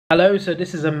Hello, so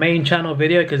this is a main channel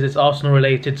video because it's Arsenal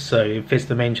related, so it fits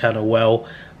the main channel well,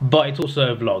 but it's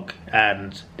also a vlog,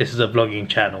 and this is a vlogging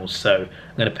channel, so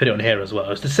I'm going to put it on here as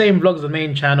well. It's the same vlog as the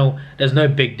main channel, there's no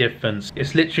big difference.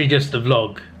 It's literally just a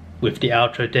vlog with the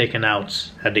outro taken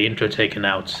out and the intro taken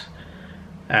out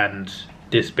and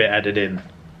this bit added in.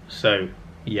 So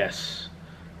yes,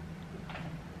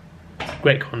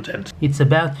 great content. It's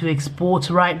about to export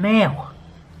right now.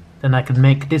 Then I can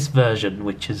make this version,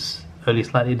 which is only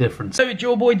slightly different. So it's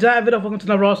your boy Davidoff, welcome to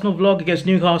another Arsenal vlog against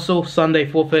Newcastle, Sunday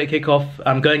 4:30 kickoff.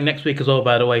 I'm going next week as well,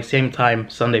 by the way, same time,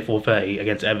 Sunday 4:30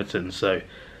 against Everton. So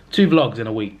 2 vlogs in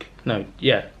a week. No,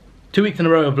 yeah, 2 weeks in a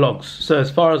row of vlogs. So as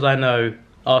far as I know,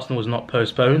 Arsenal was not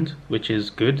postponed, which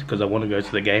is good because I want to go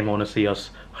to the game. I want to see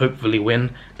us hopefully win.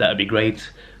 That would be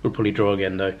great. We'll probably draw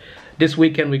again though. This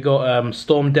weekend we got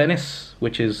Storm Dennis,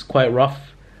 which is quite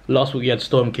rough. Last week we had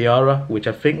Storm Kiara, which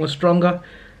I think was stronger.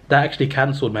 That actually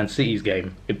cancelled Man City's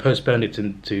game. It postponed it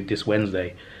to this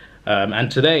Wednesday. And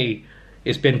today,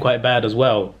 it's been quite bad as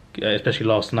well, especially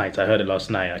last night. I heard it last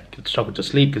night. I struggled to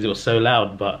sleep because it was so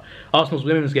loud. But Arsenal's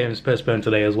women's game is postponed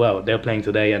today as well. They're playing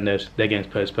today and their game's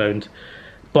postponed.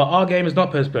 But our game is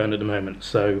not postponed at the moment.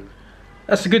 So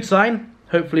that's a good sign.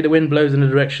 Hopefully the wind blows in the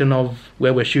direction of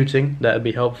where we're shooting. That would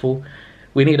be helpful.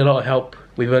 We need a lot of help.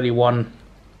 We've only won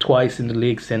twice in the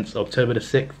league since October the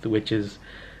 6th, which is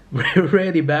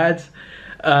really bad.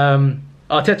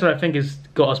 Arteta, I think, has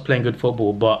got us playing good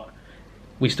football, but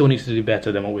we still need to do better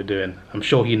than what we're doing. I'm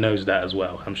sure he knows that as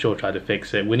well. I'm sure he'll try to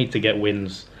fix it. We need to get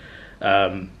wins.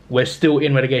 We're still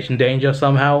in relegation danger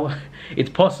somehow. It's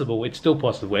possible. It's still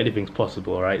possible. Anything's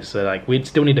possible, right? So like, we'd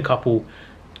still need a couple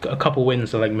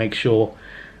wins to like make sure.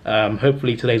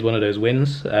 Hopefully today's one of those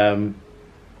wins.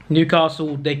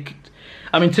 Newcastle,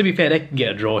 I mean, to be fair, they can get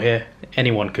a draw here.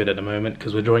 Anyone could at the moment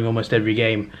because we're drawing almost every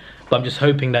game. But I'm just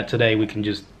hoping that today we can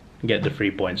just get the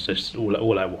 3 points. That's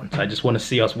all I want. I just want to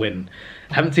see us win.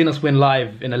 I haven't seen us win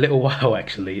live in a little while,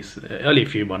 actually. It's only a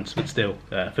few months, but still.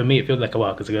 For me, it feels like a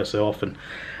while because I go so often.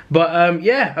 But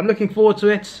yeah, I'm looking forward to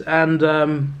it. And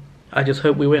I just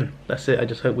hope we win. That's it. I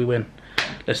just hope we win.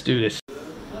 Let's do this.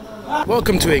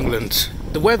 Welcome to England.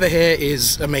 The weather here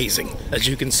is amazing, as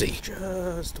you can see.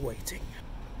 Just waiting.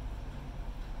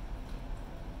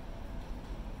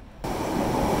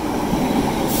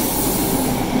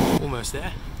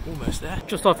 Almost there.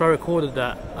 Just after I recorded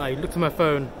that, I looked at my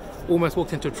phone, almost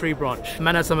walked into a tree branch.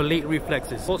 Man had some elite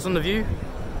reflexes. Thoughts on the view?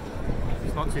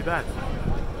 It's not too bad.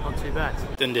 Not too bad.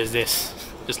 Then there's this.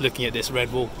 Just looking at this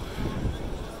red wall.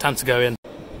 Time to go in.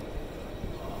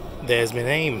 There's my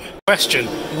name. Question,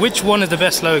 which one is the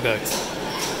best logo?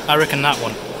 I reckon that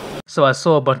one. So I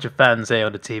saw a bunch of fans here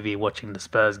on the TV watching the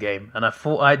Spurs game, and I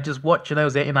thought I'd just watch, you know, it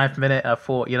was the 89th minute. I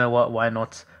thought, you know what, why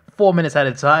not? 4 minutes at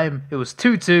a time. It was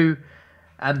 2-2.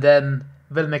 And then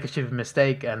Villa make a stupid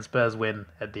mistake and Spurs win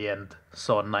at the end.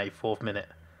 Saw 94th minute.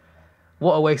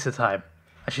 What a waste of time.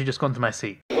 I should have just gone to my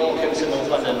seat. Welcome to North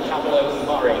London, Pablo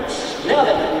Murray. Now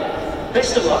then,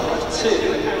 best of luck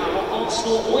to our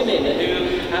Arsenal women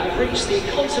who have reached the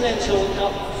Continental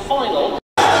Cup final.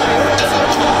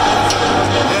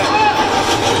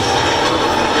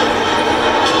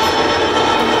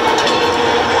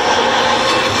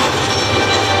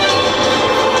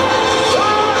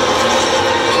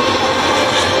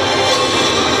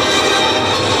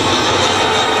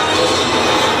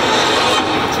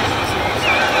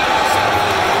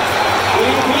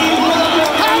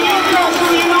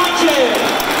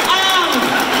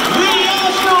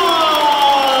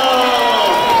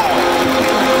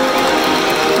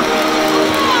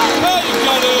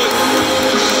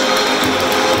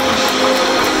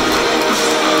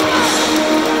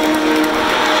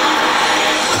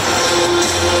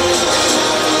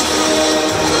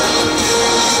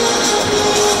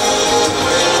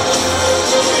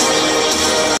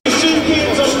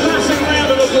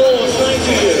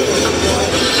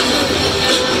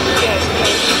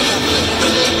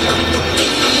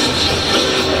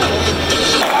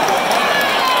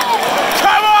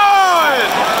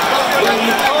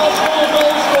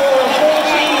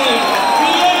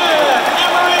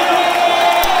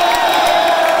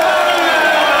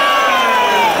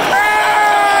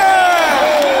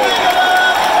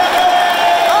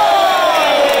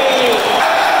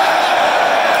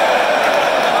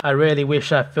 I really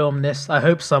wish I filmed this. I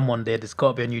hope someone did. It's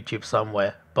got to be on YouTube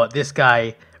somewhere. But this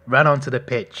guy ran onto the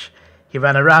pitch. He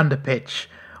ran around the pitch.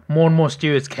 More and more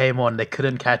stewards came on. They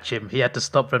couldn't catch him. He had to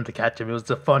stop for him to catch him. It was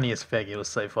the funniest thing. It was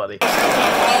so funny.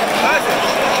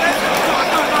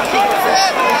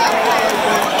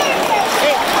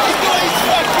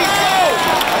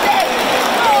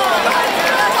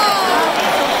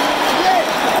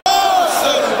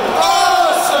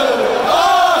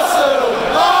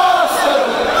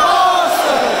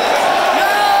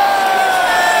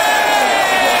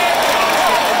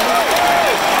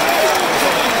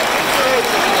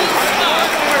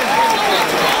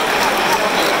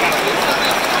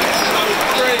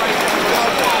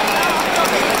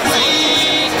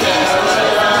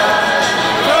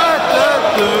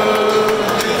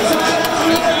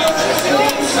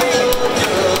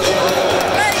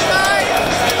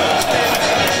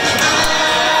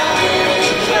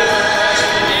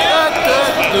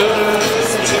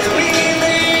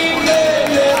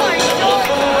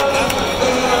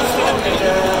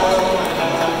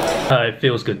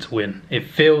 feels good to win. It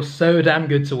feels so damn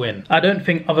good to win. I don't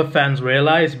think other fans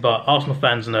realise, but Arsenal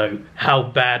fans know how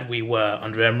bad we were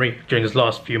under Emery during his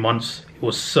last few months. It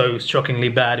was so shockingly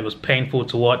bad, it was painful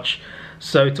to watch.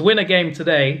 So to win a game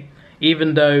today,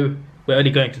 even though we're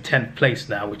only going to 10th place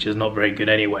now, which is not very good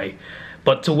anyway,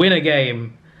 but to win a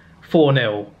game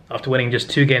 4-0 after winning just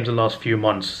 2 games in the last few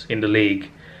months in the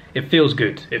league, it feels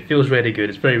good. It feels really good.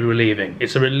 It's very relieving.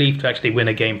 It's a relief to actually win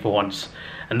a game for once.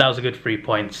 And that was a good 3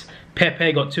 points.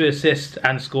 Pepe got 2 assists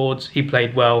and scored. He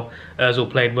played well.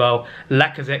 Ozil played well.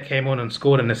 Lacazette came on and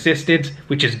scored and assisted,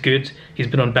 which is good. He's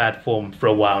been on bad form for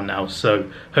a while now.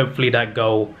 So hopefully that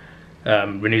goal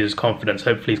renews his confidence.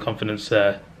 Hopefully his confidence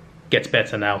gets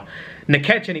better now.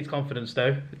 Nketia needs confidence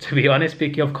though, to be honest,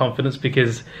 speaking of confidence,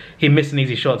 because he missed an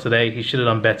easy shot today. He should have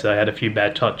done better. He had a few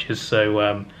bad touches,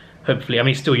 so hopefully, I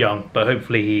mean, he's still young, but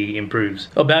hopefully he improves.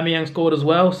 Aubameyang scored as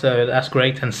well, so that's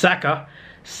great. And Saka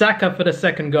for the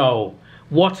second goal.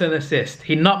 What an assist.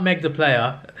 He nutmegged the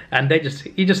player, and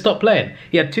he just stopped playing.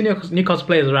 He had 2 Newcastle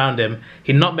players around him.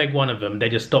 He nutmegged one of them. They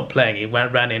just stopped playing. He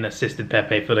ran in, assisted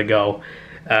Pepe for the goal.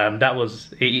 That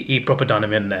was, he proper done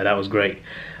him in there. That was great.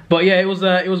 But yeah, it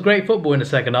was great football in the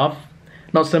second half.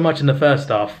 Not so much in the first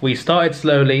half. We started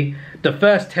slowly. The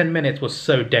first 10 minutes was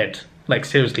so dead. Like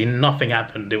seriously, nothing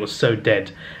happened. It was so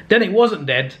dead. Then it wasn't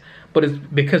dead, but it's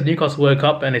because Newcastle woke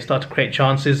up and they started to create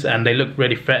chances and they looked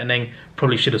really threatening.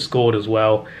 Probably should have scored as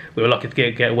well. We were lucky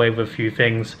to get away with a few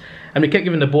things. And we kept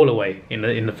giving the ball away in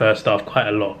the first half quite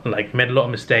a lot. Like, made a lot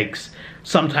of mistakes.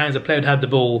 Sometimes the player would have the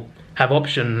ball, have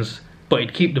options, but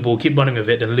he'd keep the ball, keep running with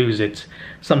it and lose it.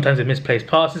 Sometimes he'd misplace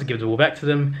passes, give the ball back to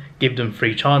them, give them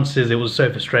free chances. It was so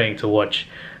frustrating to watch.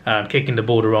 Kicking the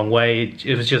ball the wrong way.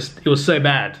 It was so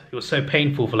bad. It was so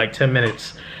painful for like 10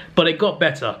 minutes. But it got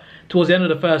better. Towards the end of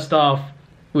the first half,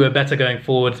 we were better going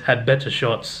forward, had better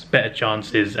shots, better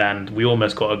chances, and we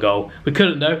almost got a goal. We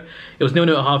couldn't though. It was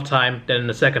 0-0 at half time. Then in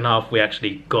the second half, we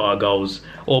actually got our goals.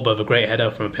 All but a great header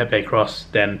from a Pepe cross.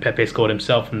 Then Pepe scored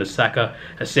himself from the Saka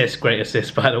assist. Great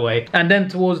assist, by the way. And then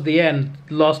towards the end,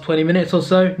 last 20 minutes or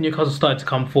so, Newcastle started to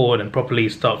come forward and properly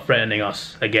start threatening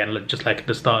us again, just like at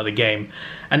the start of the game.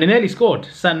 And they nearly scored.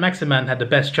 Saint-Maximin had the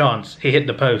best chance. He hit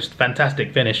the post.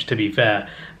 Fantastic finish, to be fair,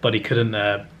 but he couldn't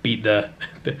beat the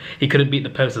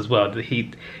post as well.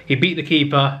 He beat the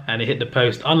keeper and he hit the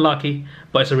post. Unlucky,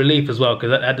 but it's a relief as well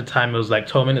because at the time it was like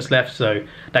 12 minutes left, so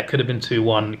that could have been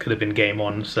 2-1. It could have been game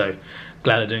on. So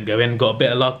glad it didn't go in. Got a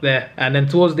bit of luck there. And then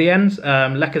towards the end,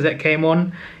 Lacazette came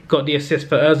on, got the assist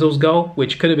for Ozil's goal,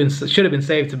 which should have been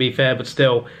saved, to be fair, but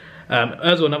still,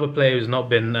 Ozil, another player who's not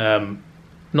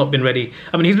been ready.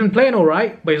 I mean, he's been playing all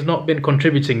right, but he's not been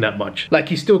contributing that much. Like,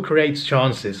 he still creates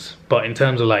chances, but in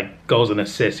terms of like goals and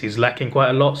assists, he's lacking quite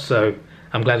a lot. So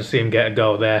I'm glad to see him get a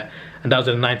goal there. And that was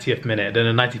in the 90th minute. Then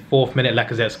in the 94th minute,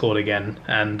 Lacazette scored again.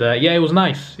 And yeah, it was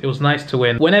nice. It was nice to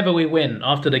win. Whenever we win,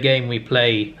 after the game we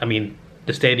play, I mean,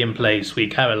 the stadium plays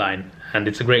Sweet Caroline, and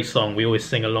it's a great song. We always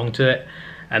sing along to it.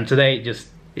 And today it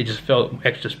just felt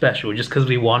extra special just because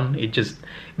we won.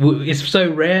 It's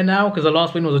so rare now because the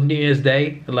last win was on New Year's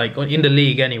Day, like in the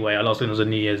league anyway. Our last win was on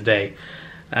New Year's Day,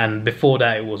 and before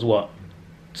that it was what,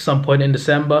 some point in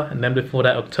December, and then before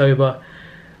that October.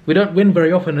 We don't win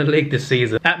very often in the league this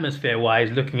season. Atmosphere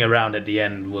wise, looking around at the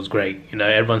end was great. You know,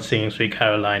 everyone singing Sweet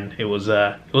Caroline. It was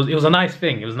a nice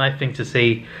thing. It was a nice thing to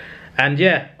see, and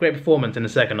yeah, great performance in the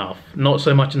second half. Not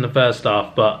so much in the first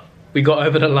half, but we got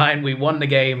over the line, we won the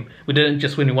game. We didn't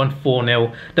just win, we won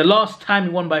 4-0. The last time we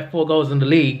won by 4 goals in the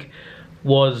league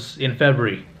was in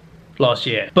February last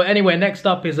year. But anyway, next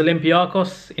up is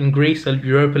Olympiacos in Greece,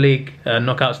 Europa League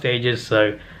knockout stages,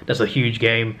 so that's a huge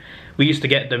game. We used to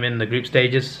get them in the group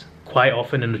stages quite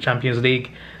often in the Champions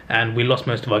League, and we lost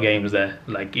most of our games there.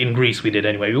 Like in Greece we did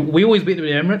anyway. We always beat them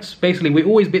in the Emirates. Basically, we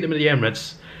always beat them in the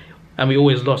Emirates, and we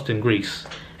always lost in Greece.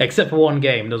 Except for one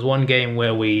game. There's one game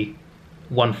where we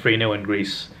won 3-0 in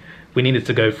Greece. We needed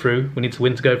to go through. We need to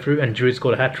win to go through, and Drew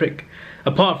scored a hat-trick.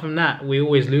 Apart from that, we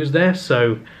always lose there,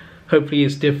 so hopefully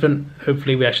it's different.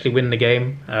 Hopefully we actually win the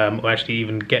game, or actually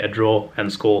even get a draw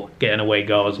and get an away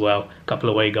goal as well. A couple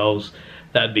of away goals.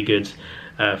 That would be good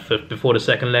before the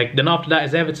second leg. Then after that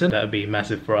is Everton. That would be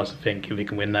massive for us, I think, if we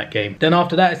can win that game. Then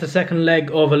after that is the second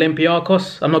leg of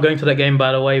Olympiacos. I'm not going to that game,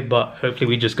 by the way, but hopefully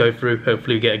we just go through.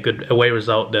 Hopefully we get a good away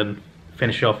result, then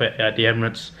finish off at the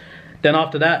Emirates. Then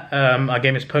after that, our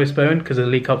game is postponed because of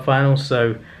the League Cup final.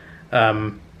 So we're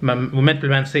meant to play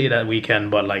Man City that weekend,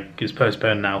 but like it's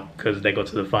postponed now because they got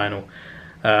to the final.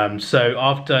 So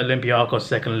after Olympiacos'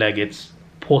 second leg, it's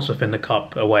Portsmouth in the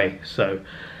Cup away. So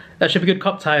that should be a good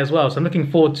cup tie as well. So I'm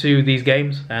looking forward to these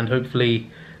games, and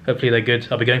hopefully they're good.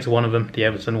 I'll be going to one of them, the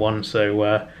Everton one.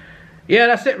 So yeah,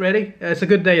 that's it really. It's a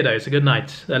good day though, it's a good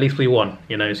night. At least we won,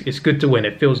 you know, it's good to win,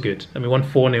 it feels good. And we won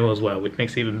 4-0 as well, which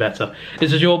makes it even better.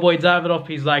 This is your boy Davidoff,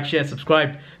 please like, share,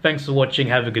 subscribe. Thanks for watching,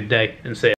 have a good day, and see ya.